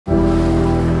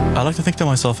I like to think to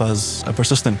myself as a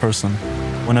persistent person.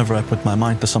 Whenever I put my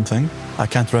mind to something, I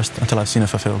can't rest until I've seen it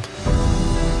fulfilled.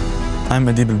 I'm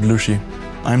Adeeb Al Blooshi.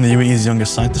 I'm the UAE's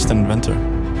youngest scientist and inventor.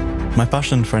 My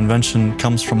passion for invention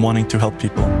comes from wanting to help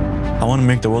people. I want to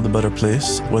make the world a better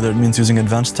place, whether it means using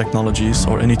advanced technologies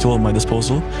or any tool at my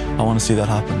disposal. I want to see that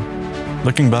happen.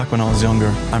 Looking back when I was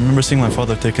younger, I remember seeing my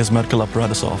father take his medical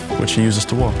apparatus off, which he uses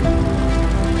to walk.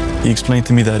 He explained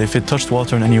to me that if it touched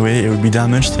water in any way, it would be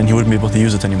damaged and he wouldn't be able to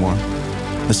use it anymore.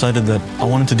 Decided that I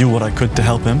wanted to do what I could to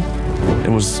help him.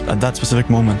 It was at that specific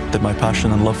moment that my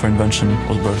passion and love for invention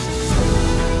was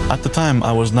birthed. At the time,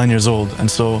 I was 9 years old,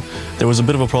 and so there was a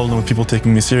bit of a problem with people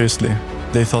taking me seriously.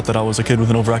 They thought that I was a kid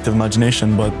with an overactive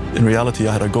imagination, but in reality,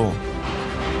 I had a goal.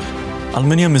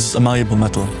 Aluminium is a malleable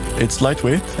metal. It's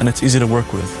lightweight and it's easy to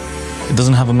work with. It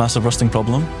doesn't have a massive rusting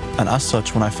problem, and as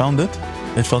such, when I found it,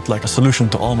 it felt like a solution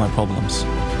to all my problems.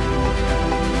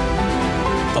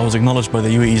 I was acknowledged by the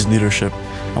UAE's leadership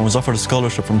and was offered a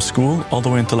scholarship from school all the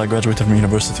way until I graduated from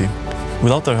university.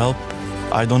 Without their help,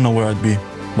 I don't know where I'd be,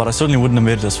 but I certainly wouldn't have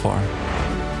made it as far.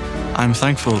 I'm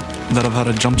thankful that I've had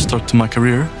a jump start to my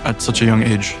career at such a young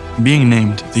age. Being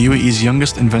named the UAE's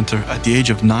youngest inventor at the age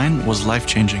of 9 was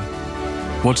life-changing.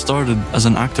 What started as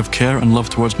an act of care and love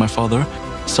towards my father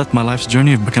set my life's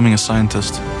journey of becoming a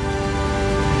scientist.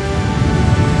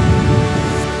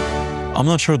 I'm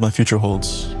not sure what my future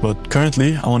holds, but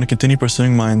currently I want to continue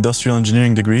pursuing my industrial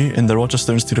engineering degree in the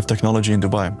Rochester Institute of Technology in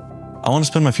Dubai. I want to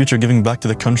spend my future giving back to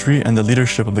the country and the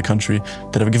leadership of the country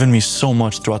that have given me so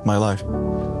much throughout my life.